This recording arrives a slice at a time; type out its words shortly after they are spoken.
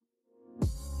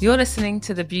You're listening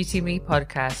to the Beauty Me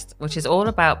podcast, which is all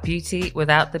about beauty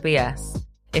without the BS.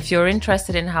 If you're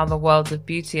interested in how the worlds of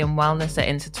beauty and wellness are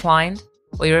intertwined,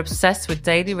 or you're obsessed with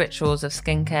daily rituals of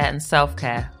skincare and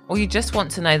self-care, or you just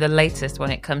want to know the latest when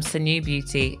it comes to new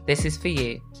beauty, this is for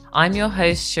you. I'm your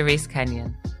host, Cherise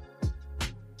Kenyon.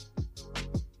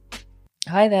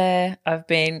 Hi there. I've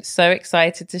been so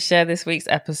excited to share this week's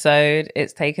episode.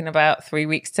 It's taken about 3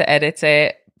 weeks to edit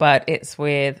it, but it's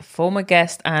with former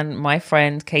guest and my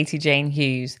friend, Katie Jane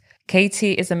Hughes.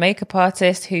 Katie is a makeup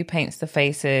artist who paints the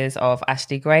faces of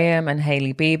Ashley Graham and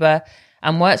Hailey Bieber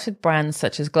and works with brands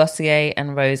such as Glossier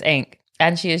and Rose Inc.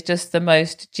 And she is just the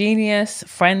most genius,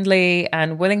 friendly,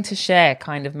 and willing to share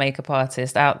kind of makeup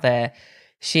artist out there.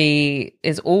 She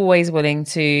is always willing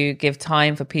to give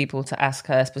time for people to ask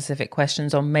her specific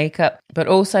questions on makeup, but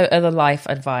also other life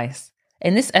advice.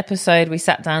 In this episode, we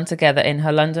sat down together in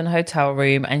her London hotel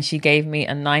room and she gave me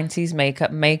a 90s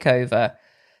makeup makeover.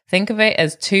 Think of it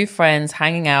as two friends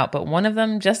hanging out, but one of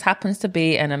them just happens to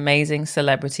be an amazing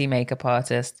celebrity makeup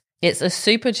artist. It's a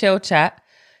super chill chat.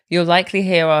 You'll likely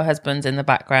hear our husbands in the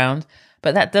background,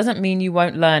 but that doesn't mean you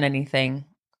won't learn anything.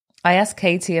 I asked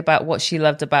Katie about what she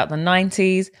loved about the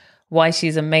 90s, why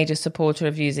she's a major supporter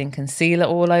of using concealer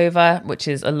all over, which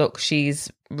is a look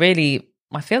she's really,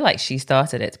 I feel like she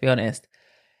started it, to be honest.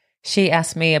 She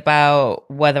asked me about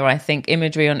whether I think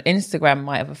imagery on Instagram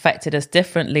might have affected us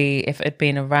differently if it had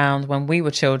been around when we were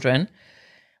children.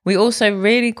 We also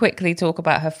really quickly talk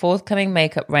about her forthcoming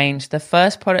makeup range, the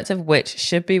first product of which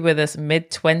should be with us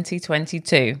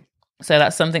mid-2022. So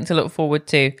that's something to look forward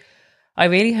to. I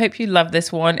really hope you love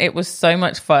this one. It was so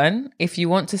much fun. If you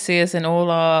want to see us in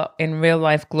all our in real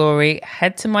life glory,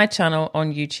 head to my channel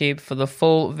on YouTube for the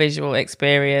full visual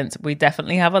experience. We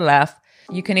definitely have a laugh.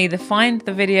 You can either find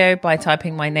the video by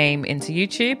typing my name into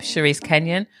YouTube, Cherise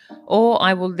Kenyon, or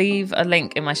I will leave a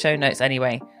link in my show notes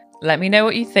anyway. Let me know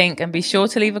what you think and be sure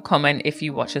to leave a comment if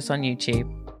you watch us on YouTube.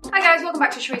 Hi guys, welcome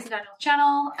back to Cherise and Daniel's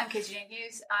channel. I'm Katie Jane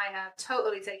Hughes. I have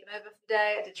totally taken over for the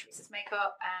day. I did Cherise's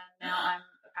makeup and now I'm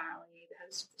apparently the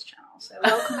host of this channel. So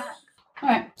welcome back.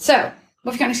 Alright, so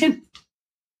what have you got on your skin?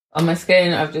 On my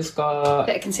skin, I've just got... a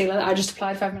bit of concealer that I just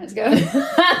applied 5 minutes ago.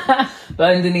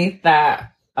 But underneath that,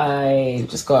 I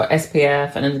just got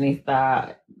SPF, and underneath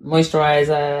that,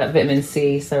 moisturizer, vitamin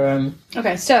C serum.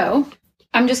 Okay, so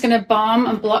I'm just going to balm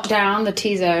and blot down the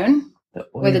T-zone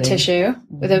with a tissue,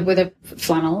 with a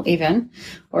flannel even,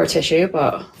 or a tissue,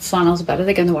 but flannels are better.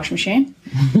 They go in the washing machine.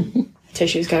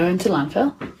 Tissues go into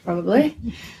landfill, probably.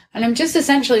 And I'm just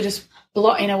essentially just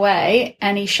blotting away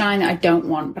any shine that I don't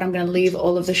want, but I'm going to leave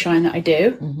all of the shine that I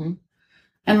do. Mm-hmm.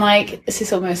 And like, this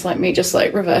is almost like me just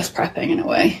like reverse prepping in a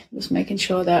way, just making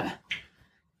sure that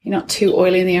you're not too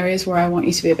oily in the areas where I want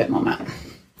you to be a bit more matte. And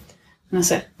that's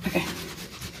it. Okay.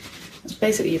 That's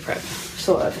basically your prep,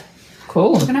 sort of.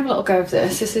 Cool. We're going to have a little go of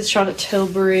this. This is Charlotte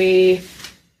Tilbury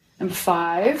number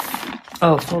 5.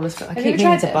 Oh, flawless. I keep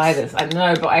needing to buy this. I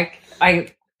know,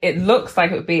 but it looks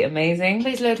like it would be amazing.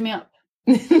 Please load me up.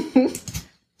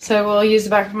 So we'll use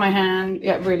the back of my hand.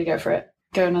 Yeah, really go for it.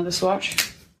 Go another swatch.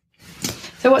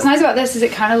 So what's nice about this is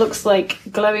it kind of looks like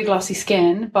glowy, glossy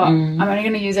skin, but I'm only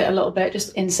going to use it a little bit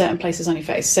just in certain places on your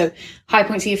face. So high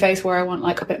points of your face where I want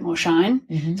like a bit more shine.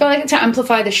 Mm-hmm. So I like to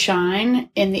amplify the shine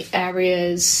in the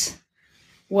areas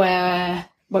where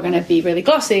we're going to be really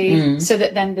glossy so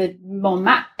that then the more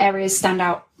matte areas stand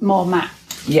out more matte.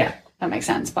 Yeah. That makes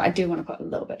sense. But I do want to put a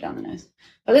little bit down the nose.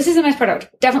 But this is a nice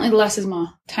product. Definitely less is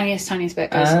more. Tiniest bit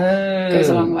goes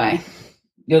a long way.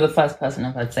 You're the first person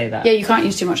I've heard say that. Yeah, you can't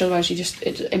use too much, otherwise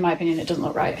in my opinion, it doesn't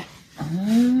look right.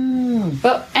 Oh.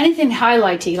 But anything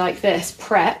highlighty like this,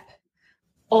 prep,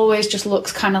 always just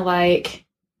looks kind of like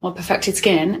more perfected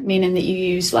skin, meaning that you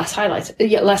use less highlighter,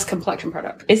 yet less complexion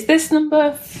product. Is this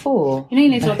number 4? You know you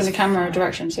need to look in the camera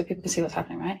direction so people can see what's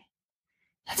happening, right?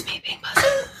 That's me being buzzing.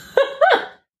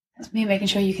 That's me making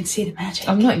sure you can see the magic.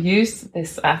 I'm not used to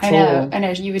this at all. I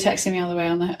know. You were texting me all the way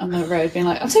on the road being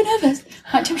like, I'm so nervous.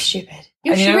 I'm like, don't be stupid.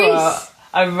 You're and you know what?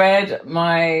 I read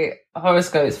my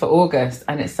horoscopes for August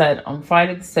and it said on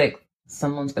Friday the 6th,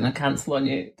 someone's going to cancel on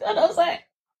you. And I was like,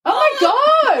 oh my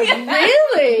God,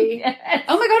 yes. Really? Yes.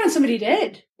 Oh my God, and somebody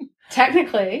did.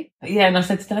 Technically. Yeah, and I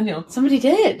said to Daniel, somebody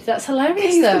did. That's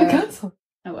hilarious he's though. going to cancel.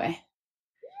 No way.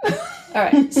 All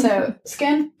right, so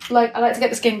skin, like I like to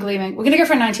get the skin gleaming. We're going to go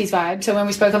for a 90s vibe. So when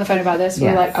we spoke on the phone about this,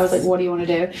 I was like, what do you want to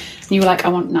do? And you were like, I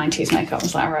want 90s makeup. I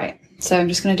was like, all right. So I'm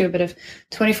just going to do a bit of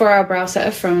 24-hour brow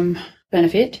setter from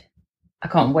Benefit. I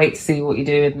can't wait to see what you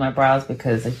do with my brows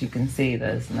because as you can see,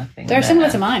 there's nothing They're similar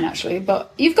to mine, actually,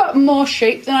 but you've got more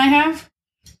shape than I have.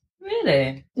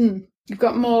 Really? You've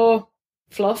got more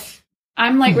fluff.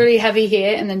 I'm like really heavy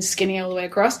here and then skinny all the way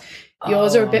across.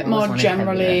 Yours are a bit more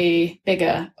generally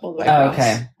bigger all the way across.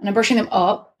 Okay. And I'm brushing them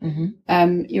up.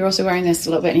 You're also wearing this a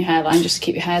little bit in your hairline just to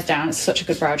keep your hairs down. It's such a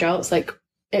good brow gel. It's like,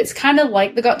 it's kind of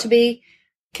like the Got2b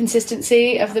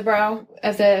consistency of the brow,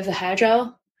 of the hair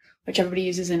gel, which everybody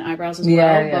uses in eyebrows as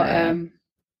well. But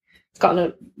it's got a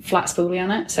little flat spoolie on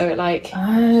it. So it like...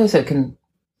 Oh, so it can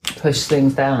push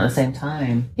things down at the same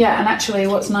time. Yeah, and actually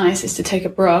what's nice is to take a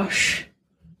brush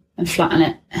and flatten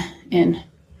it in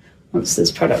once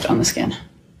there's product on the skin.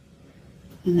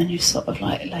 And then you sort of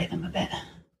like lay them a bit.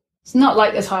 It's not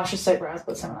like as harsh as soap brows,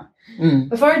 but similar.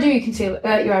 Before I do your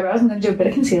eyebrows, I'm going to do a bit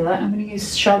of concealer. I'm going to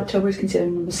use Charlotte Tilbury's concealer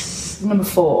number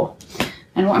 4.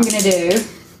 And what I'm going to do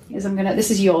is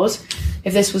this is yours.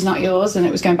 If this was not yours and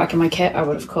it was going back in my kit, I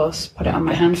would, of course, put it on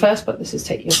my hand first, but this is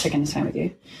you're taking the same with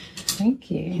you.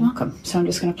 Thank you. You're welcome. So I'm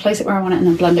just going to place it where I want it and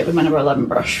then blend it with my number 11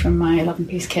 brush from my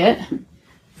 11-piece kit.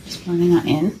 Just blending that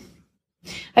in.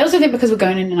 I also think because we're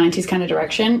going in a 90s kind of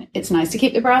direction, it's nice to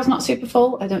keep the brows not super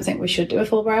full. I don't think we should do a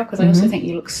full brow because I also think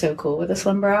you look so cool with a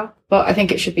slim brow. But I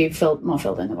think it should be more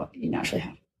filled in than what you naturally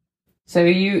have. So are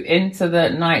you into the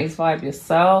 90s vibe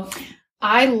yourself?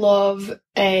 I love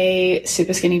a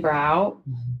super skinny brow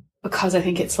because I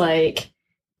think it's like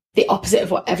the opposite of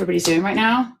what everybody's doing right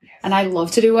now. And I love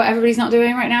to do what everybody's not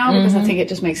doing right now because I think it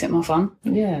just makes it more fun.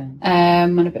 Yeah.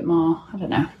 And a bit more, I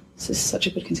don't know. This is such a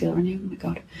good concealer on you. Oh my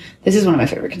God. This is one of my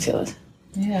favourite concealers.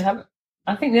 Yeah.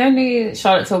 I think the only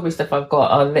Charlotte Tilbury stuff I've got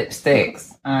are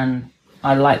lipsticks and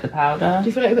I like the powder. Do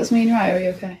you feel like you've got something in your eye or are you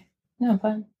okay? No, I'm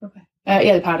fine. Okay.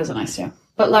 Yeah, the powders are nice too.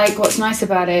 But like what's nice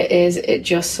about it is it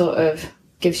just sort of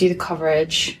gives you the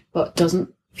coverage but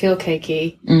doesn't feel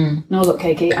cakey, nor look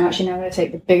cakey. I'm actually now going to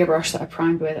take the bigger brush that I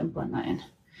primed with and blend that in.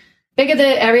 Bigger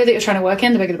the area that you're trying to work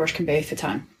in, the bigger the brush can be for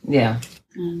time. Yeah.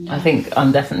 And, I think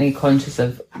I'm definitely conscious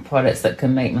of products that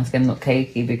can make my skin look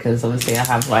cakey because obviously I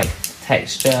have like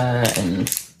texture and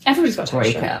everybody's got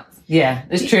texture. Breakouts. Yeah,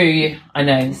 it's true. I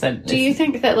know. So do you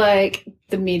think that like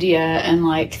the media and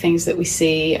like things that we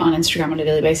see on Instagram on a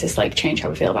daily basis like change how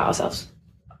we feel about ourselves?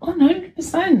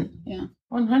 100%. Yeah.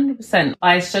 100%.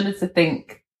 I shudder to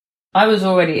think I was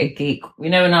already a geek. You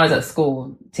know, when I was at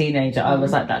school, teenager, I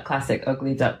was like that classic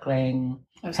ugly duckling,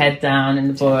 head down in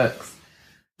the books.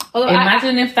 Although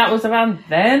imagine if that was around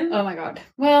then. Oh my God.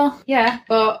 Well, yeah,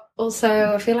 but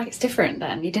also I feel like it's different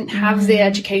then. You didn't have the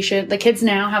education. The kids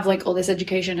now have like all this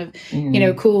education of, you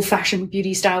know, cool fashion,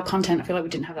 beauty, style content. I feel like we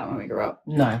didn't have that when we grew up.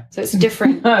 No. So it's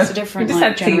different. It's a different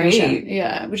like, generation. TV.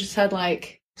 Yeah, we just had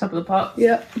like... Top of the pot.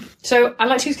 Yeah. So I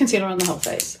like to use concealer on the whole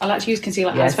face. I like to use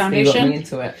concealer as foundation. You got me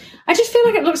into it. I just feel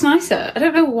like it looks nicer. I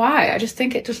don't know why. I just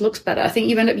think it just looks better. I think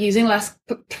you end up using less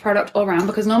product all around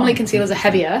because normally concealers are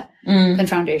heavier than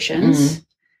foundations.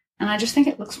 And I just think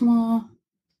it looks more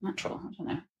natural. I don't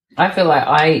know. I feel like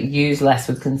I use less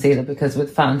with concealer because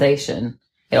with foundation,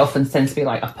 it often tends to be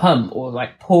like a pump or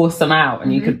like pour some out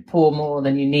and you could pour more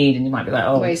than you need and you might be like,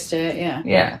 oh. Waste it, yeah.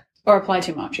 Yeah. Or apply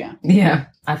too much, yeah. Yeah.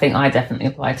 I think I definitely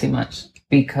apply too much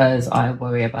because I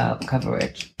worry about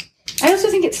coverage. I also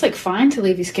think it's like fine to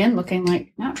leave your skin looking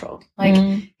like natural. Like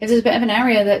if there's a bit of an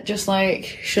area that just like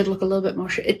should look a little bit more,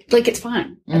 it's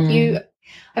fine. I feel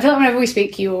like whenever we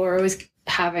speak, you're always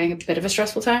having a bit of a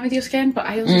stressful time with your skin, but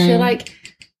I also feel like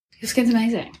your skin's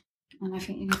amazing. And I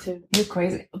think you need to... You're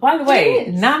crazy. By the way,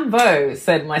 Nambo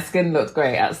said my skin looked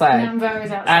great outside. Nambo is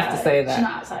outside. I have to say that. She's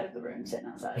not outside of the room, sitting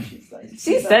outside.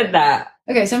 She said that.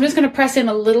 Okay, so I'm just going to press in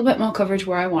a little bit more coverage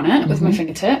where I want it with my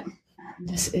fingertip. And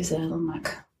this is a little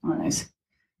MAC, one of those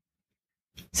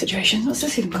situations. What's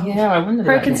this even called? Yeah, I wondered.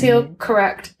 Pro Conceal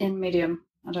Correct in medium.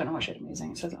 I don't know what shade I'm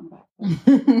using. It says it on the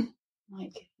back.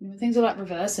 Like, you know, things are like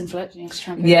reverse and flipped, and you have to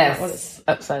try and figure out what it's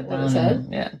upside down. What it said.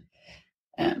 Yeah.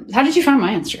 How did you find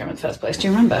my Instagram in the first place? Do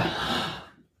you remember?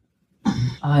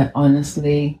 I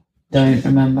honestly don't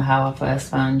remember how I first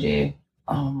found you.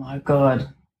 Oh my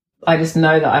God. I just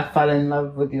know that I fell in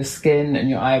love with your skin and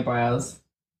your eyebrows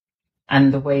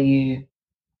and the way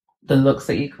the looks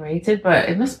that you created, but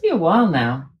it must be a while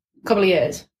now. A couple of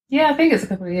years. Yeah, I think it's a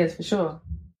couple of years for sure.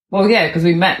 Well, yeah, because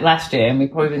we met last year and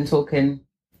we've probably been talking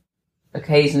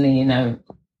occasionally, you know,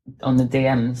 on the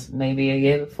DMs, maybe a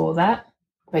year before that.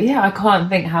 But yeah, I can't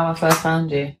think how I first found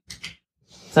you.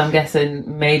 So I'm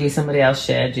guessing maybe somebody else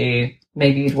shared you.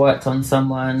 Maybe you'd worked on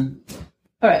someone.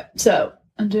 All right, so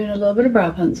I'm doing a little bit of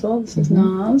brow pencil. This is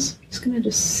NARS. I'm just going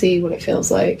to see what it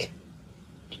feels like.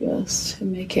 Just to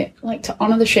make it, like to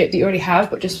honour the shape that you already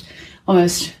have, but just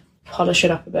almost polish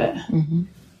it up a bit. And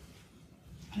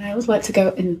I always like to go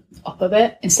up a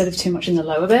bit instead of too much in the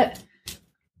lower bit.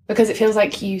 because it feels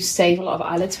like you save a lot of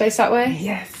eyelid space that way.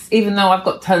 Yes, even though I've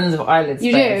got tons of eyelid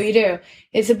space. You do.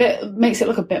 It's makes it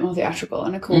look a bit more theatrical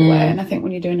in a cool way. And I think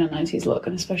when you're doing a 90s look,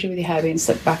 and especially with your hair being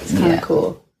slicked back, it's kind of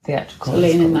cool. Theatrical. So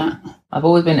lean in that. I've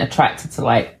always been attracted to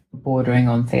like bordering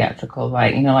on theatrical,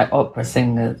 like, you know, like opera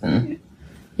singers and...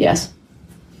 Yes.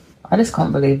 I just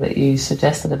can't believe that you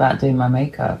suggested about doing my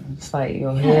makeup. It's like,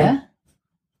 you're here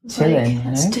chilling, like,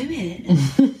 let's do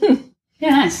it. Yeah,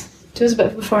 nice. Do us a bit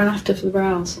of before and after for the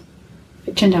brows.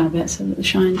 Put chin down a bit so that the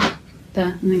shine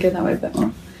there, and then go that way a bit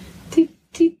more.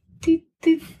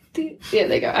 Yeah,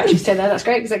 there you go. Actually, stay there. That's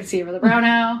great because I can see over the brow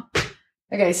now.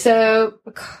 Okay, so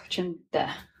chin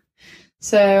there.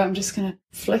 So I'm just going to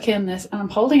flick in this, and I'm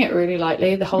holding it really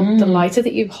lightly. The lighter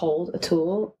that you hold a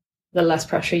tool, the less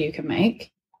pressure you can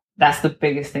make. That's the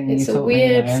biggest thing it's you taught me. It's a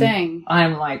weird me, thing.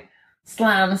 I'm like,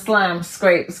 slam, slam,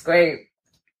 scrape, scrape.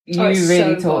 You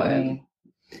really taught me.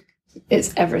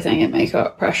 It's everything in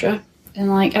makeup, pressure. And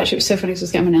like, actually, it was so funny because I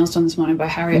was getting my nails done this morning by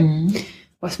Harriet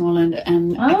Westmoreland,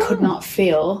 and I could not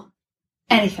feel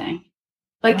anything.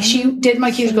 Like, she did my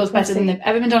cuticles better than they've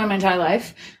ever been done in my entire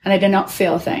life, and I did not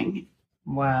feel a thing.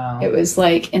 Wow. It was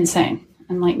like insane.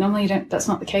 And like, normally you don't, that's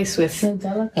not the case with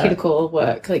cuticle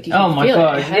work. Like, you can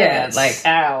feel it. Yeah, like,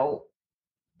 ow.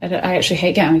 I actually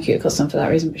hate getting my cuticles done for that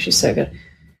reason, but she's so good.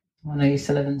 When I used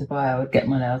to live in Dubai, I would get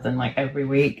my nails done like every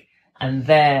week. And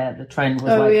there, the trend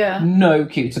was no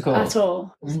cuticles. At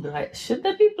all. And like, should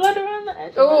there be blood around the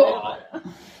edge? Oh,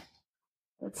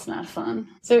 that's not fun.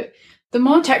 So the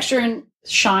more texture and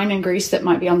shine and grease that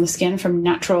might be on the skin from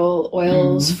natural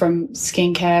oils, from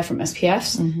skincare, from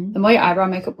SPFs, the more your eyebrow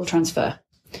makeup will transfer.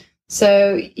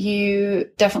 So you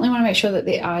definitely want to make sure that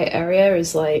the eye area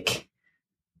is like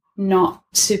not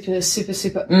super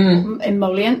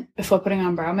emollient before putting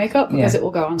on brow makeup, because it will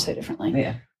go on so differently.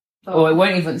 Yeah. Or it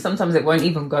won't even, sometimes it won't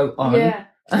even go on. Yeah.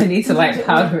 I need to like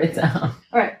powder it down.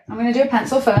 All right, I'm going to do a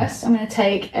pencil first. I'm going to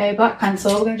take a black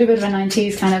pencil. We're going to do a bit of a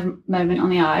 90s kind of moment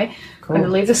on the eye. Cool. I'm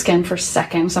going to leave the skin for a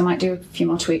second, so I might do a few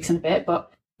more tweaks in a bit.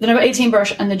 But the number 18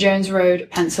 brush and the Jones Road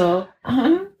pencil.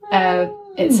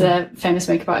 It's a famous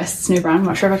makeup artist's new brand. I'm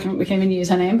not sure if we can even use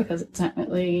her name because it's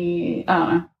technically, I don't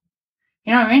know.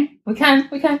 You know what I mean? We can.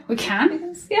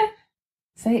 Yeah.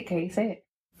 Say it, Kate, say it.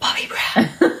 Bobbi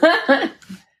Brown.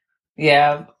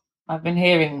 Yeah, I've been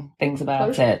hearing things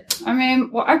about it. I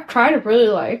mean, what I've tried, I really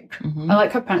like. I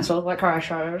like her pencil, I like her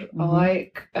eyeshadows. I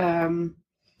like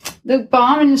the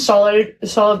balm in the solid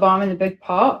balm in the big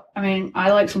pot. I mean,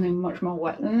 I like something much more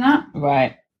wet than that.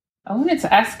 Right. I wanted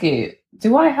to ask you,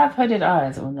 do I have hooded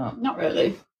eyes or not? Not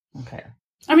really. Okay.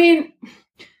 I mean,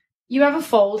 you have a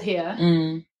fold here.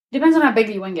 Depends on how big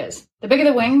your wing is. The bigger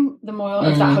the wing, the more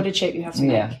of that hooded shape you have to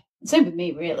make. Same with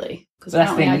me, really. Because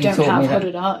apparently I don't have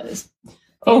hooded eyes.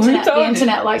 The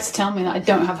internet likes to tell me that I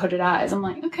don't have hooded eyes. I'm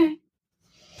like, okay.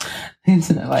 The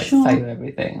internet likes to tell you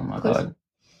everything. Oh my God.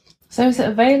 So is it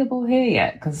available here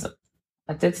yet? Because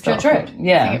I did start.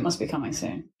 Yeah. I think it must be coming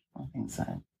soon. I think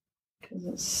so. Because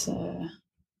it's...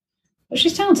 But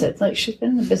she's talented. Like, she's been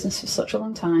in the business for such a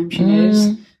long time. She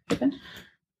knows... Pippin?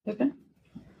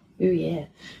 Ooh, yeah.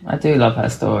 I do love her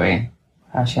story.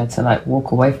 How she had to like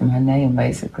walk away from her name,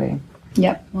 basically.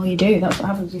 Yep. Well, you do. That's what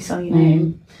happens. You sell your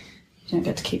name. You don't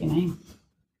get to keep your name.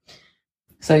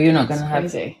 So you're not going to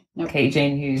have nope. Kate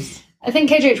Jane Hughes? I think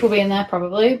KJH will be in there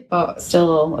probably, but still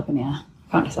all up in the air.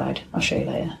 Can't decide. I'll show you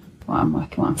later what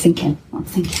I'm thinking.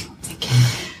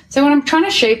 So when I'm trying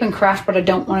to shape and craft, but I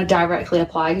don't want to directly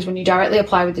apply, because when you directly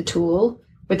apply with the tool,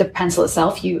 with the pencil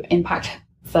itself, you impact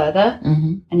further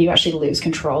and you actually lose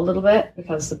control a little bit,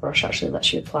 because the brush actually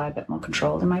lets you apply a bit more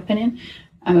control, in my opinion.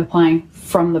 I'm applying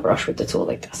from the brush with the tool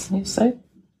like this. You're so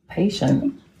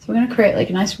patient. So we're going to create like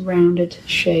a nice rounded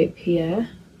shape here.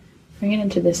 Bring it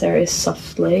into this area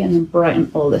softly and then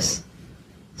brighten all this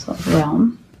sort of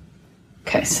realm.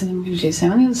 Okay, so then I'm going to do the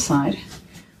same on the other side.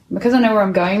 Because I know where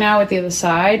I'm going now with the other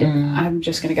side, I'm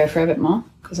just going to go for a bit more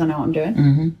because I know what I'm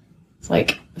doing. It's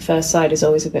like the first side is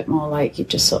always a bit more like you're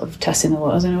just sort of testing the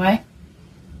waters in a way.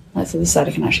 Like the other side,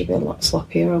 I can actually be a lot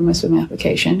sloppier almost with my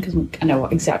application because I know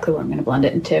exactly what I'm going to blend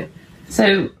it into.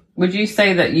 So would you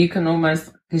say that you can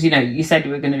almost, because you said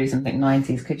you were going to do something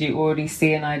 90s, could you already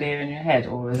see an idea in your head,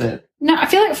 or is it? No, I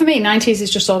feel like for me, 90s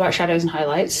is just all about shadows and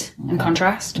highlights and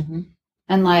contrast.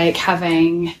 And like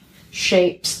having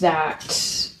shapes that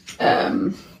sort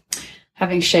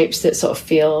of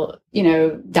feel,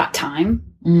 that time.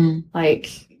 Like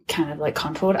kind of like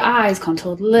contoured eyes,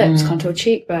 contoured lips, contoured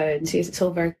cheekbones. It's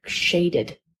all very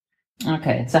shaded.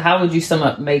 Okay, so how would you sum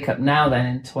up makeup now then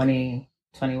in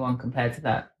 2021 compared to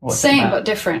that? Same but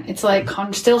different. It's like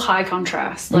still high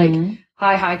contrast, like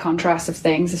high contrast of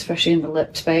things, especially in the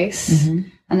lip space.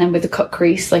 And then with the cut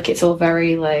crease, like it's all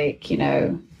very like, you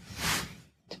know,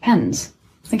 depends.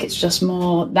 I think it's just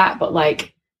more that, but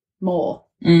like more.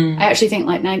 I actually think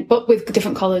like but with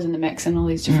different colours in the mix and all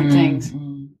these different things.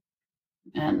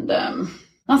 And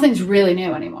nothing's really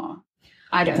new anymore.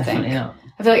 I don't Definitely think. Not.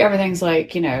 I feel like everything's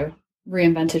like, you know,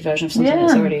 reinvented version of something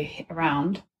that's already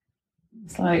around.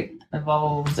 It's like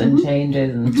evolves and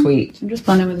changes and tweaks. I'm just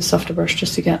blending with a softer brush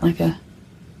just to get like a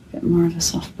bit more of a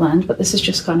soft blend, but this is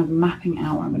just kind of mapping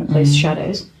out where I'm going to place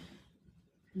shadows.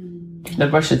 The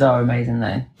brushes are amazing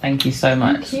though. Thank you so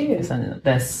much. Thank you.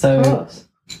 They're so... Of course.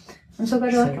 I'm so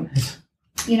glad you like them.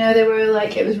 You know, they were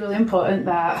like, it was really important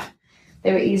that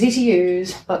they were easy to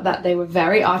use, but that they were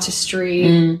very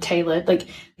artistry tailored. Like, at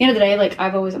the end of the day, like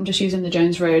I'm just using the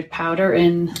Jones Road powder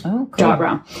in dark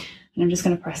brown. And I'm just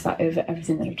going to press that over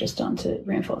everything that I've just done to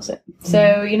reinforce it.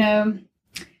 So, you know,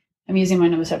 I'm using my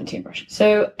number 17 brush.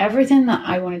 So everything that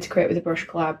I wanted to create with the brush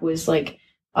collab was like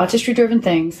artistry driven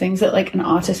things that like an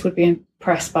artist would be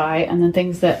impressed by, and then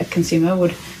things that a consumer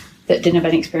that didn't have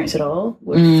any experience at all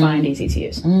would find easy to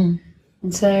use. And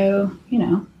so, you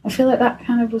know, I feel like that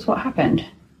kind of was what happened.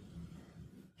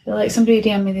 I feel like somebody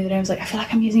DM'd me the other day and was like, I feel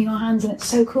like I'm using your hands and it's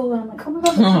so cool. And I'm like, oh my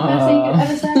God, that's the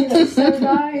best thing you've ever said. That's so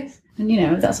nice. And, you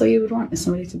know, that's all you would want, is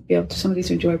somebody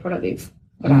to enjoy a product that you've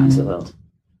put out into the world.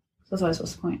 So otherwise,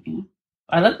 what's the point, you know?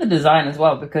 I love the design as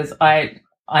well, because I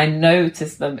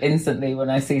notice them instantly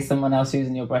when I see someone else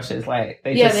using your brushes. Like,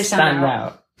 they stand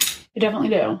out. They definitely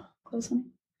do. Close on.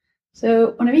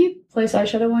 So whenever you place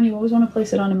eyeshadow on, you always want to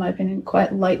place it on, in my opinion,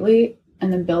 quite lightly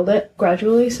and then build it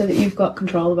gradually so that you've got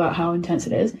control about how intense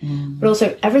it is. But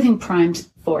also everything primes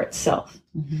for itself.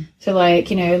 So like,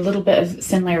 you know, a little bit of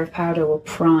thin layer of powder will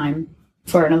prime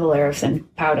for another layer of thin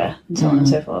powder and so on and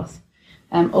so forth.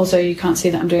 Also, you can't see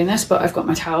that I'm doing this, but I've got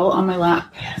my towel on my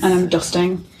lap and I'm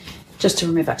dusting just to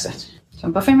remove excess. So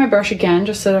I'm buffing my brush again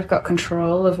just so that I've got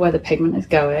control of where the pigment is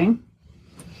going.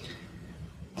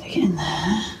 Take it in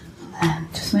there.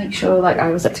 And just make sure, like I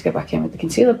always like to go back in with the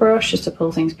concealer brush just to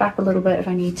pull things back a little bit if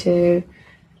I need to.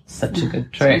 Such a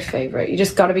good trick. It's my favourite. You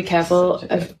just got to be careful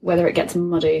of whether it gets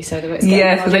muddy, so that it's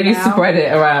getting because then you spread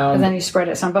it around. And then you spread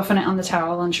it. So I'm buffing it on the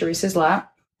towel on Sharice's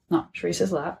lap. Not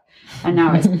Sharice's lap. And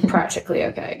now it's practically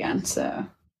okay again. So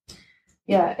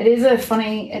yeah, it is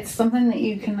it's something that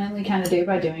you can only kind of do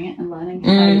by doing it and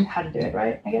learning how to do it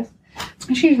right, I guess.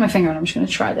 I should use my finger and I'm just going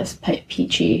to try this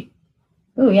peachy.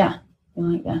 Oh yeah,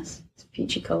 you like this. It's a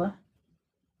peachy colour.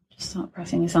 Just start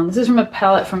pressing this on. This is from a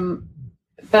palette from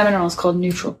Bare Minerals called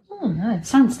Neutral. Oh, nice.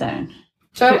 Sandstone.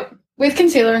 So with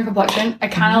concealer and complexion, I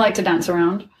kind of like to dance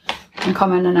around and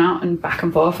come in and out and back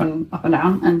and forth and up and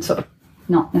down and sort of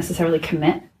not necessarily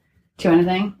commit to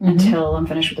anything until I'm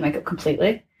finished with the makeup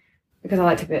completely, because I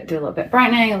like to do a little bit of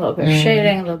brightening, a little bit of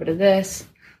shading, a little bit of this,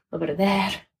 a little bit of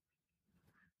that.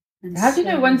 And how do you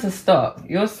know when to stop?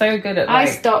 You're so good at I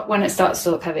stop when it starts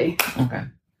to look heavy. Okay.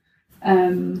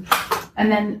 And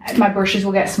then my brushes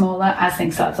will get smaller as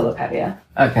things start to look heavier.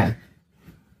 Okay.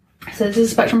 So this is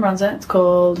a Spectrum bronzer. It's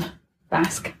called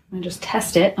Basque. And just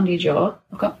test it under your jaw.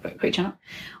 Look up, quick channel.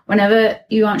 Whenever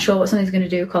you aren't sure what something's going to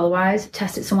do colour-wise,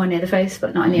 test it somewhere near the face,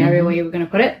 but not in the area where you were going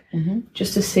to put it,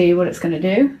 just to see what it's going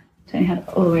to do. Turn your head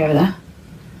all the way over there.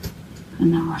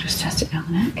 And now I'll just test it down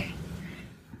the neck.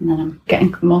 And then I'm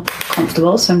getting more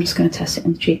comfortable, so I'm just going to test it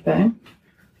in the cheekbone.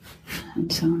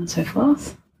 And so on and so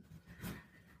forth.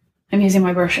 I'm using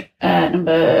my brush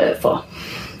number 4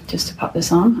 just to pop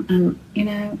this on. And, you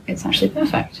know, it's actually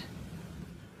perfect.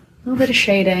 A little bit of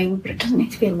shading, but it doesn't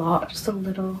need to be a lot, just a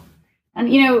little.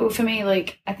 And, you know, for me,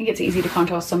 like, I think it's easy to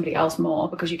contour somebody else more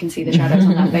because you can see the shadows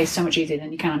on their face so much easier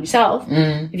than you can on yourself.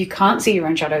 If you can't see your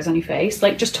own shadows on your face,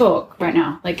 like, just talk right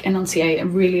now. Like, enunciate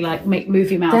and really, like,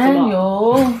 move your mouth a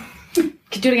lot. Daniel! Do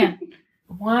it again.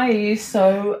 Why are you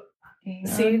so...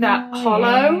 See that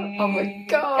hollow? Oh, my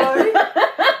God.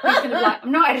 He's going to be like,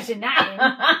 I'm not editing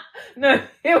that in. No,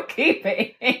 he'll keep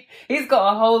it. He's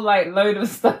got a whole, like, load of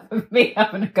stuff of me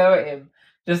having a go at him.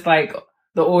 Just, like...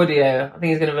 the audio. I think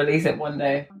he's going to release it one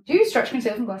day. Do you stretch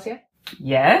conceal from Glossier?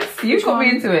 Yes, you got me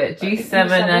into it.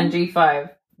 G7 and G5.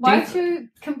 Why 2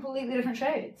 completely different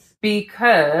shades?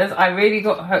 Because I really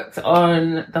got hooked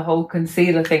on the whole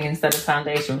concealer thing instead of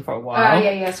foundation for a while. Oh,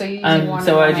 yeah. So you're using one.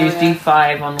 So I'd use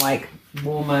G5 on like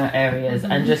warmer areas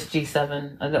and just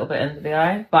G7 a little bit under the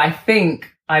eye. But I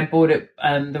think I bought it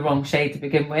the wrong shade to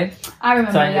begin with. I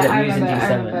remember. So I ended up I using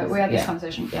remember. G7s. We had this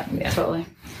conversation. Yeah, totally.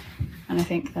 And I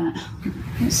think that,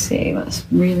 let's see, what's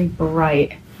really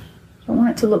bright. I don't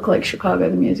want it to look like Chicago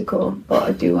the musical, but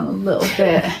I do want a little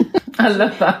bit. I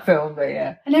love that film, but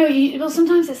yeah. I know, well,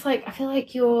 sometimes it's like, I feel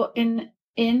like you're in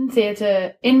in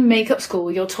theatre, in makeup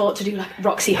school, you're taught to do like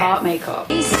Roxy Hart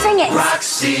makeup. Sing it.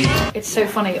 Roxy. It's so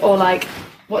funny. Or like,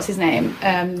 what's his name?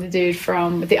 The dude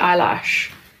from The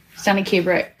Eyelash. Stanley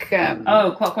Kubrick.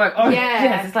 Clockwork Orange. Yeah.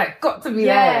 Yes, it's like got to be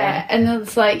Yeah. And then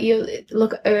it's like you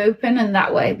look open and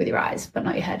that way with your eyes, but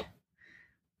not your head.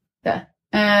 There.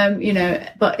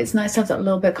 But it's nice to have that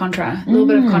little bit of contrast, a little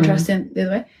bit of contrast in the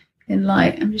other way. In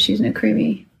light, I'm just using a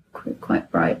creamy, quite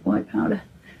bright white powder.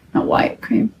 Not white,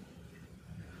 cream.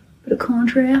 Bit of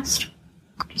contrast.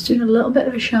 Just doing a little bit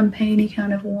of a champagne-y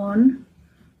kind of one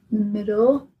in the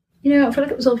middle. I feel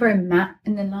like it was all very matte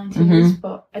in the 90s,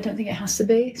 but I don't think it has to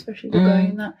be, especially if you're going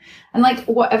in that. And like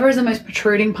whatever is the most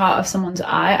protruding part of someone's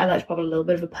eye, I like to put a little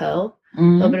bit of a pearl, a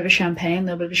little bit of a champagne, a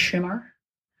little bit of a shimmer.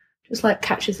 Just like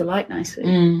catches the light nicely.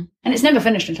 And it's never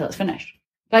finished until it's finished.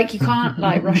 Like you can't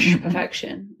like rush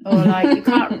perfection, or like you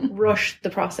can't rush the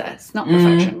process. Not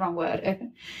perfection, wrong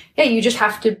word. Yeah, you just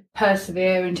have to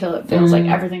persevere until it feels like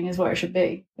everything is where it should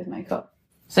be with makeup.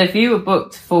 So if you were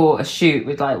booked for a shoot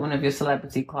with like one of your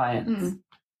celebrity clients,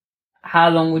 how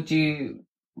long would you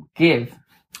give?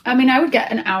 I mean, I would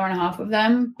get an hour and a half of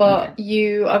them, but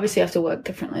you obviously have to work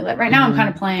differently. Like right now I'm kind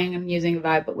of playing and using a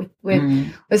vibe, but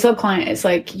with sub client, it's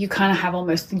like you kind of have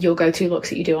almost your go-to looks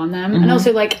that you do on them. And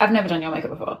also like, I've never done your makeup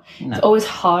before. No. It's always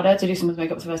harder to do someone's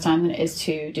makeup the first time than it is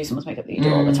to do someone's makeup that you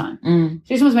do all the time. To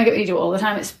do someone's makeup that you do all the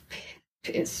time,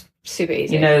 it's super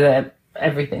easy. You know that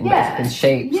everything is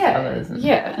shapes, colours.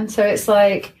 And so it's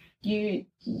like,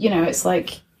 it's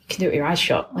like you can do it with your eyes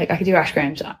shut. Like I could do Ash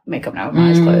Graham's makeup now with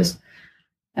my eyes closed.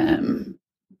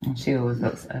 She always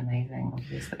looks amazing,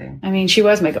 obviously. I mean, she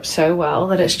wears makeup so well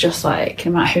that it's just like,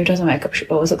 no matter who does her makeup, she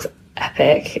always looks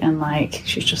epic, and like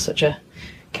she's just such a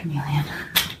chameleon.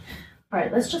 All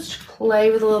right, let's just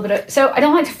play with a little bit of... So I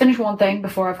don't like to finish one thing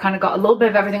before I've kind of got a little bit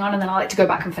of everything on, and then I like to go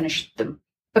back and finish them,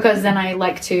 because then I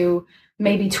like to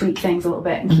maybe tweak things a little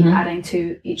bit and keep adding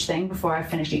to each thing before I've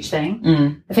finished each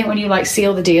thing. I think when you like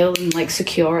seal the deal and like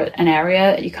secure an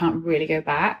area, you can't really go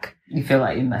back. You feel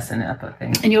like you're messing it up, I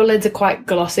think. And your lids are quite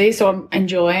glossy, so I'm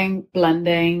enjoying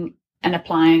blending and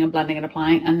applying and blending and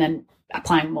applying and then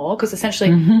applying more, because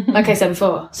essentially, like I said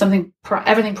before,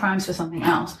 everything primes for something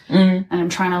else. And I'm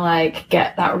trying to like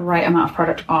get that right amount of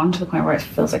product on to the point where it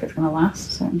feels like it's going to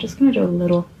last. So I'm just going to do a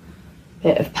little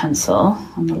bit of pencil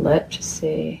on the lip to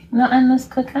see. Not Endless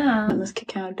Cacao. Endless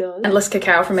Cacao does. Endless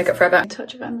Cacao from Makeup Forever. A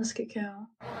touch of Endless Cacao.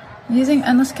 Using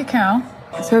Endless Cacao.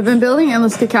 So I've been building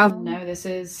Endless Cacao. No, this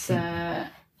is... I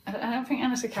don't think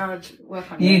Endless Cacao would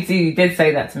work on you. You did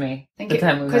say that to me.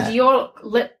 Because your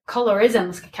lip colour is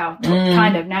Endless Cacao,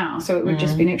 kind of now, so it would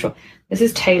just be neutral. This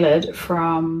is tailored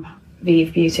from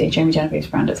Vive Beauty, Jamie Genevieve's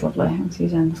brand. It's lovely. I was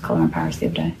using this colour in Paris the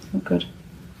other day. It's look good.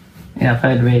 Yeah, I've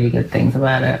heard really good things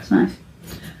about it. It's nice.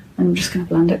 I'm just going to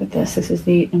blend it with this. This is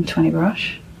the M20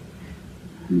 brush.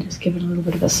 And just give it a little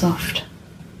bit of a soft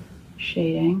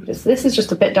shading. This is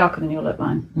just a bit darker than your lip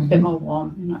line. A bit more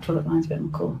warm. Your natural lip line's a bit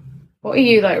more cool. What are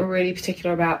you like really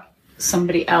particular about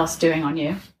somebody else doing on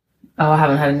you? Oh, I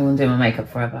haven't had anyone do my makeup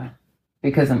forever.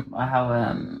 Because I have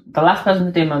the last person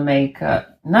to do my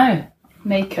makeup. No.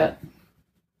 Makeup.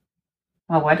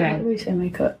 Oh, wedding. Why do we say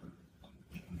makeup?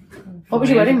 What was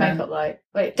your wedding makeup like?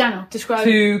 Wait, Daniel, describe.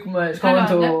 Too much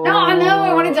contour. No, I know.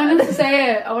 I wanted Daniel to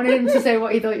say it. I wanted him to say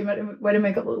what he thought your wedding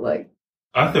makeup looked like.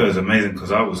 I thought it was amazing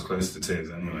because I was close to tears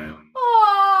anyway.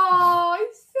 Oh,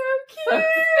 it's so cute.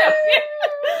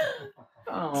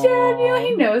 Daniel,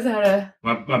 he knows how to...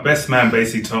 My best man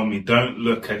basically told me, don't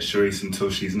look at Charisse until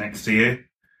she's next to you.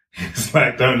 It's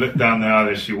like, don't look down the aisle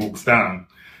as she walks down.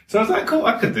 So I was like, cool,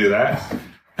 I could do that.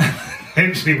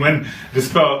 Eventually, when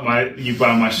just felt you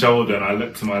by my shoulder and I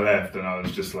looked to my left and I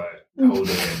was just like,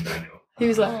 holding him, Daniel. He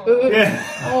was like,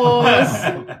 oh, that's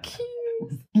so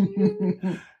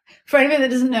cute. For anybody that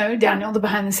doesn't know, Daniel, the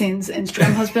behind-the-scenes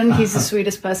Instagram husband, he's the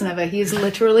sweetest person ever. He's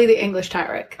literally the English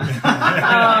Tyrick.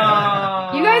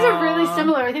 You guys are really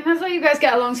similar. I think that's why you guys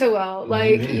get along so well.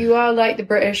 Like, you are like the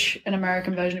British and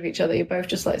American version of each other. You're both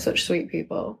just like such sweet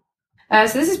people.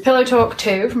 So this is Pillow Talk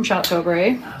 2 from Charlotte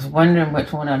Tilbury. I was wondering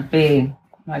which one I'd be.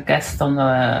 My guest on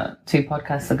the 2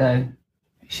 podcasts ago,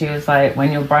 she was like,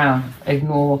 when you're brown,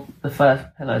 ignore the first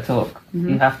Pillow Talk.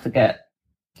 You have to get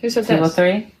Who said 2 this? or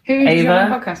 3. Who did you on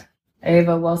the podcast?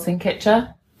 Ava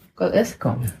Wilson-Kitcher. Got this? Go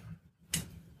on.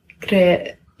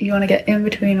 Great. You want to get in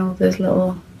between all those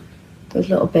little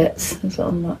bits, those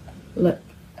little lip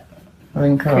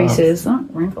Wrinkles. creases.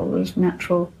 Not wrinkles, those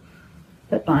natural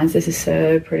lip lines. This is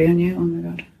so pretty on you. Oh my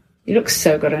god. You look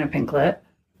so good on a pink lip.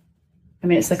 I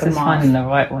mean, it's like Just a moth. finding the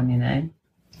right one, you know.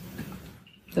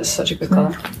 That's such a good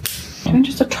colour. Doing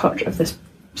just a touch of this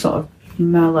sort of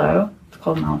Merlot. It's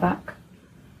called Malbec.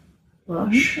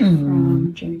 blush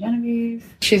from Jamie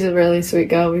Genevieve. She's a really sweet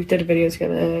girl. We did a video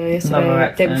together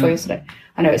yesterday, day before yesterday.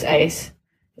 I know it's ace.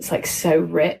 It's like so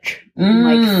rich and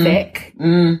like thick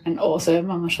and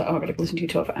awesome. I'm just like, oh, I gotta listen to you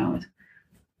talk for hours.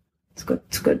 It's good.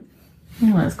 It's good.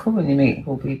 Oh, that's cool when you meet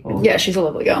cool people. Yeah, she's a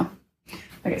lovely girl.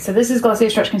 Okay, so this is Glossier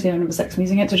Stretch Concealer number 6. I'm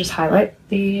using it to just highlight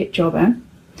the jawbone.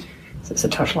 So it's a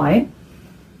touch light.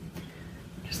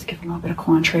 Just to give a little bit of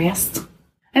contrast.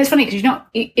 And it's funny because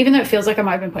even though it feels like I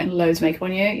might have been putting loads of makeup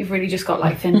on you, you've really just got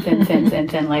like thin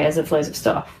layers of loads of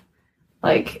stuff.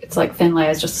 Like, it's like thin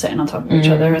layers just sitting on top of each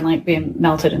other and like being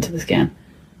melted into the skin.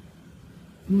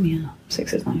 Yeah,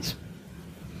 6 is nice.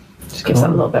 Just gives that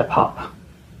a little bit of pop.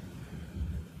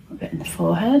 A bit in the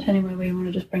forehead, anywhere where you want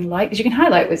to just bring light. Because you can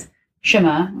highlight with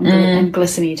shimmer and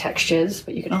glistening textures,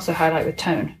 but you can also highlight with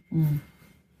tone.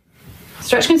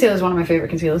 Stretch concealer is one of my favorite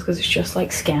concealers because it's just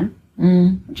like skin.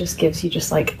 It just gives you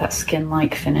just like that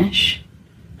skin-like finish.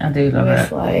 I do love it.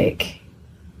 With like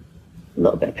a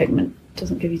little bit of pigment.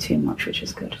 Doesn't give you too much, which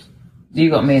is good. You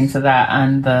got me into that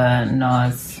and the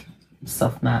NARS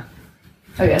soft matte.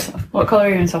 Oh yes. What colour are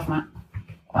you in soft matte?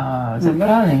 Is it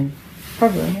darling?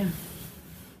 Probably, yeah.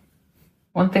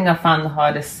 One thing I found the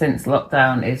hardest since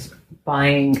lockdown is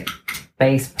buying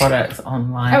base products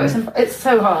online. Oh, it's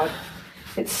so hard.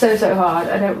 It's so hard.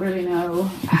 I don't really know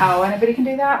how anybody can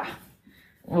do that.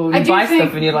 Well, you buy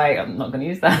stuff and you're like, I'm not going to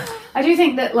use that. I do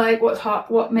think that like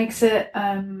what makes it.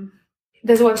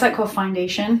 There's a website called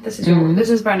Foundation. This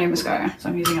is brand new mascara, so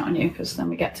I'm using it on you because then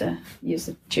we get to use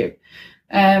the tube.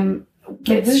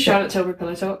 It's Charlotte Tilbury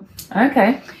Pillow Talk.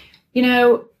 Okay. You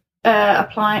know,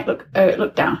 apply.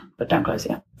 Look down, but don't close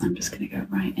yet. I'm just going to go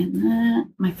right in there.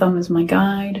 My thumb is my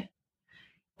guide.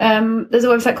 There's a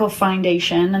website called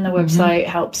Foundation, and the website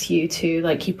helps you to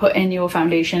like you put in your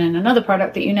foundation and another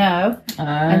product that you know,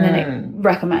 and then it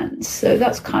recommends. So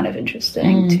that's kind of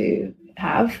interesting to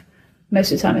have.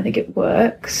 Most of the time, I think it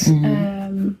works.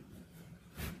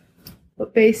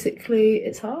 But basically,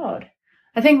 it's hard.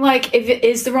 I think like if it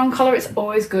is the wrong color, it's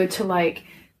always good to like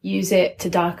use it to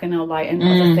darken or lighten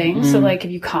other things. So like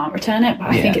if you can't return it, but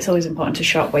I think it's always important to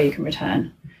shop where you can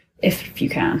return if you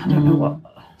can. I don't know what.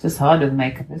 It's just hard with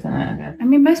makeup, isn't it? I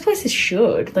mean, most places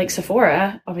should. Like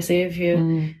Sephora, obviously, if you're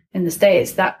in the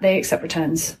States, that they accept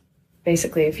returns.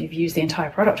 Basically, if you've used the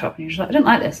entire product up and you're just like, I didn't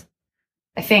like this.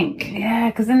 I think. Yeah,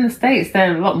 because in the States,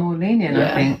 they're a lot more lenient,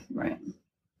 I think. Right.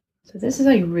 So this is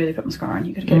how you really put mascara on.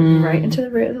 You got to get it right into the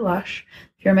root of the lash.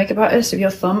 If you're a makeup artist, if your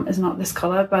thumb is not this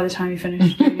colour by the time you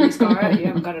finish doing your mascara, you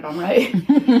haven't got it on right.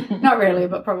 Not really,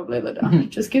 but probably a little.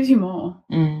 It just gives you more.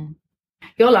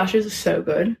 Your lashes are so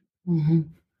good.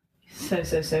 So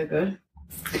good.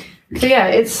 So yeah,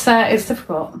 it's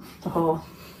difficult, the whole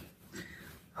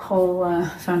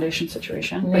foundation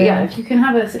situation. But yeah, if you can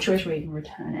have a situation where you can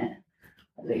return it,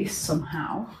 at least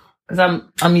somehow. Because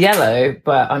I'm yellow,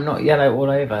 but I'm not yellow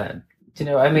all over. Do you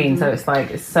know what I mean? So it's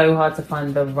like it's so hard to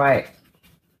find the right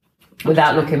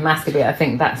without looking masculine. I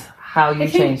think that's how you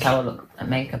change how I look at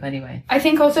makeup anyway. I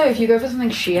think also if you go for something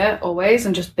sheer always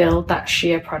and just build that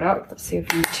sheer product. Let's see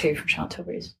if we need 2 from Charlotte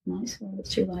Tilbury. Nice. Oh, it's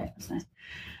too light. That's nice.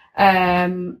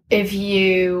 If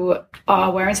you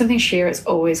are wearing something sheer, it's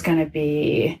always going to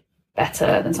be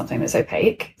better than something that's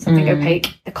opaque. Something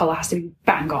opaque, the colour has to be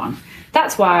bang on.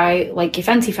 That's why, like your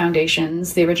Fenty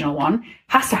foundations, the original one,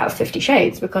 has to have 50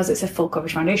 shades because it's a full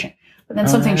coverage foundation. But then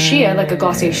something sheer, like a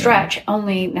Glossier Stretch,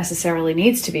 only necessarily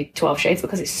needs to be 12 shades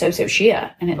because it's so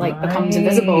sheer and it like becomes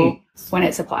invisible when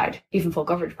it's applied, even full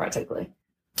coverage practically.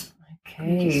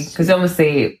 Okay, because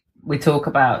obviously we talk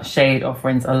about shade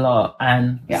offerings a lot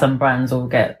and some brands will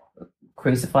get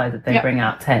crucified that they bring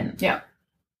out 10. Yeah.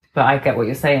 But I get what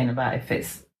you're saying about if it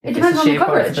depends on the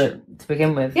coverage to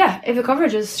begin with. Yeah, if the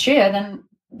coverage is sheer, then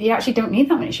you actually don't need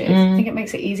that many shades. I think it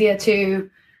makes it easier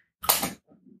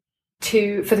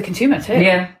for the consumer too.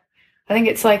 Yeah, I think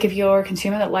it's like if you're a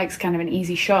consumer that likes kind of an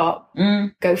easy shop,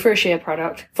 go for a sheer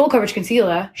product, full coverage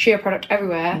concealer, sheer product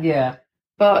everywhere. Yeah,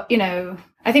 but you know,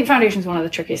 I think foundation is one of the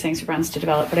trickiest things for brands to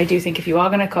develop. But I do think if you are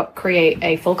going to create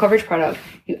a full coverage product,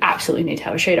 you absolutely need to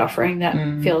have a shade offering that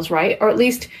feels right, or at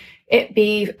least it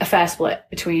be a fair split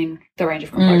between the range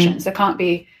of complexions. There can't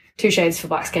be 2 shades for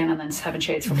black skin and then 7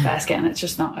 shades for fair skin. It's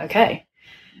just not okay.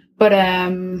 But,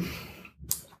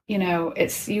 you know,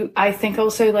 I think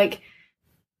also like,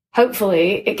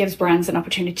 hopefully it gives brands an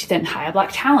opportunity to then hire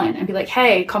black talent and be like,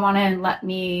 hey, come on in, let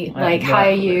me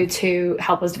hire you to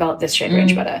help us develop this shade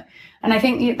range better. And I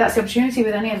think that's the opportunity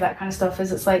with any of that kind of stuff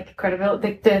is it's like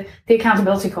credibility, the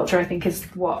accountability culture, I think is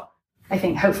what I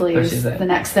think hopefully is the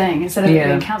next thing. Instead of it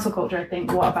being cancel culture, I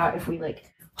think what about if we like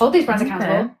hold these brands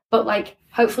accountable, but like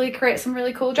hopefully create some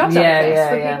really cool jobs out of this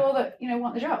for people that, you know,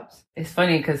 want the jobs. It's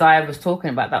funny because I was talking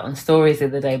about that on stories the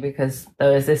other day, because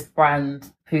there was this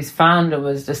brand whose founder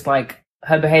was just like,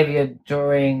 her behavior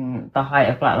during the height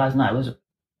of Black Lives Matter was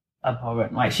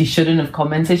abhorrent. Like, she shouldn't have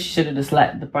commented. She should have just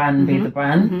let the brand be the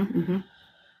brand.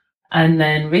 And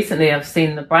then recently I've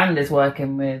seen the brand is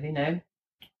working with, you know,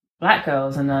 Black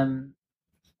girls. And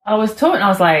I was talking, I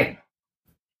was like,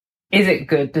 is it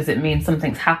good? Does it mean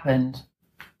something's happened?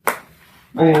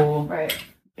 Or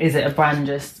is it a brand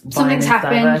just something's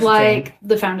happened, diversity? Like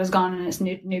the founder's gone and it's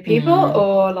new people,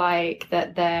 or like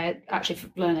that they're actually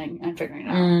learning and figuring it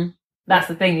out? That's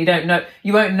the thing. You don't know.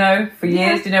 You won't know for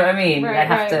years. Do you know what I mean? They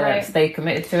have to stay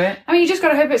committed to it. I mean, you just got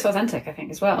to hope it's authentic, I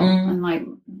think, as well, and like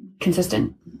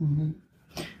consistent.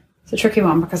 It's a tricky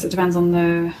one because it depends on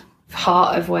the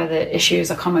heart of where the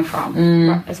issues are coming from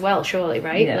as well, surely,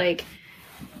 right? Yeah. Like,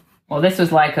 well, this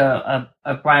was like a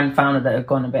brand founder that had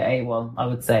gone a bit AWOL, I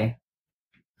would say.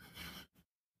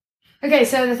 Okay,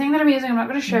 so the thing that I'm using, I'm not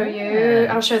going to show you.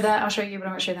 I'll show you, but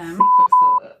I won't show them.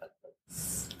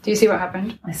 Do you see what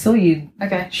happened? I saw you.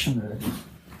 Okay.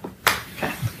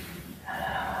 Okay.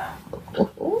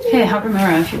 Here, have a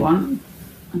mirror if you want,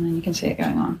 and then you can see it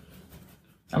going on.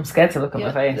 I'm scared to look at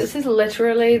my face. This is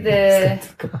literally the... I'm scared to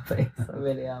look at my face. I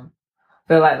really am. I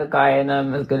feel like the guy in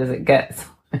As Good As It Gets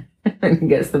when he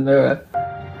gets the mirror.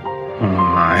 Oh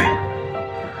my.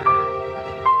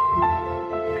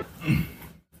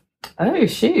 Oh,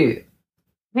 shoot.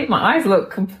 I think my eyes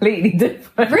look completely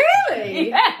different. Really?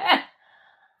 Yeah.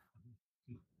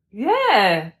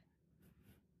 Yeah.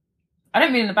 I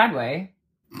don't mean in a bad way.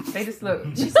 They just look...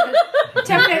 10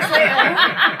 minutes later.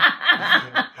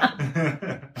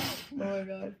 Oh my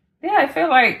God. Yeah, I feel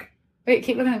like... Wait,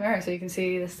 keep looking in the mirror so you can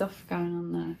see the stuff going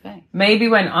on the face. Maybe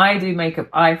when I do makeup,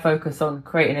 I focus on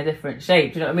creating a different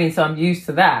shape. Do you know what I mean? So I'm used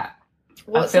to that.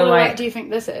 What silhouette do you think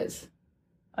this is?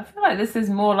 I feel like this is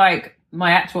more like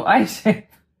my actual eye shape.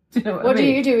 Do you know what I mean? What do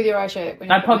you do with your eye shape?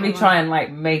 I'd probably try and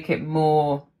like make it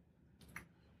more...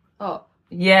 Oh.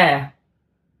 Yeah.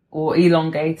 Or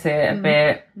elongate it a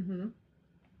bit.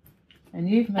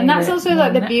 And that's also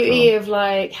like the beauty of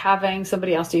like having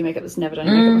somebody else do your makeup that's never done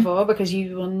your makeup before, because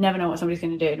you will never know what somebody's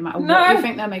going to do, no matter what you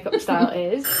think their makeup style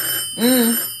is.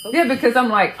 Yeah, because I'm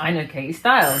like, I know Katie's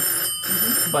style.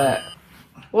 But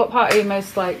what part are you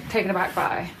most like taken aback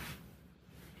by?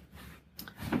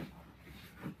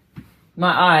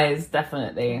 My eyes,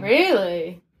 definitely.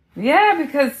 Really? Yeah,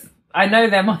 because I know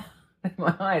they're my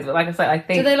eyes, but like I said, I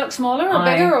think... Do they look smaller or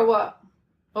bigger or what?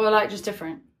 Or like just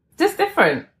different? Just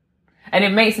different. And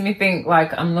it makes me think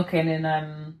like I'm looking in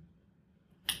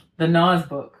the NARS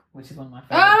book, which is one of my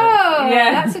favourite books. Oh,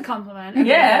 yeah. That's a compliment. Okay.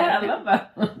 Yeah, I love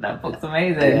that. That book's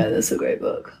amazing. Yeah, that's a great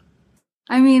book.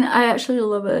 I mean, I actually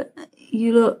love it.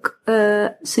 You look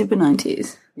super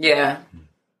 90s. Yeah.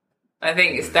 I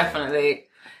think it's definitely...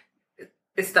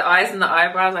 It's the eyes and the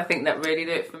eyebrows, I think, that really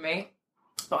do it for me.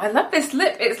 But I love this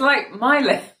lip. It's like my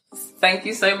lips. Thank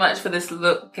you so much for this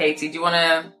look, Katie. Do you want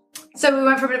to... So we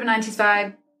went for a bit of a 90s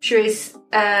vibe. Charisse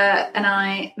and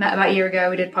I met about a year ago.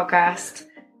 We did a podcast.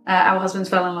 Our husbands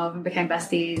fell in love and became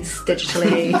besties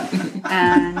digitally.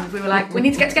 And we were like, we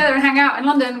need to get together and hang out in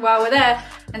London while we're there.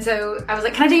 And so I was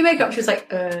like, can I do your makeup? She was like,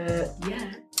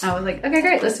 yeah. I was like, okay,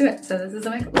 great, let's do it. So this is the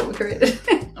makeup that we created.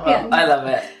 Well, I love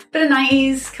it. Bit of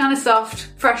 90s, kind of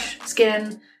soft, fresh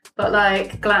skin, but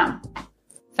like glam.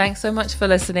 Thanks so much for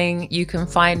listening. You can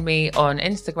find me on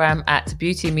Instagram at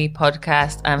Beauty Me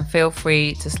Podcast, and feel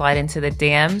free to slide into the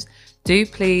DMs. Do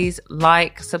please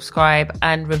like, subscribe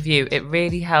and review. It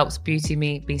really helps Beauty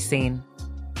Me be seen.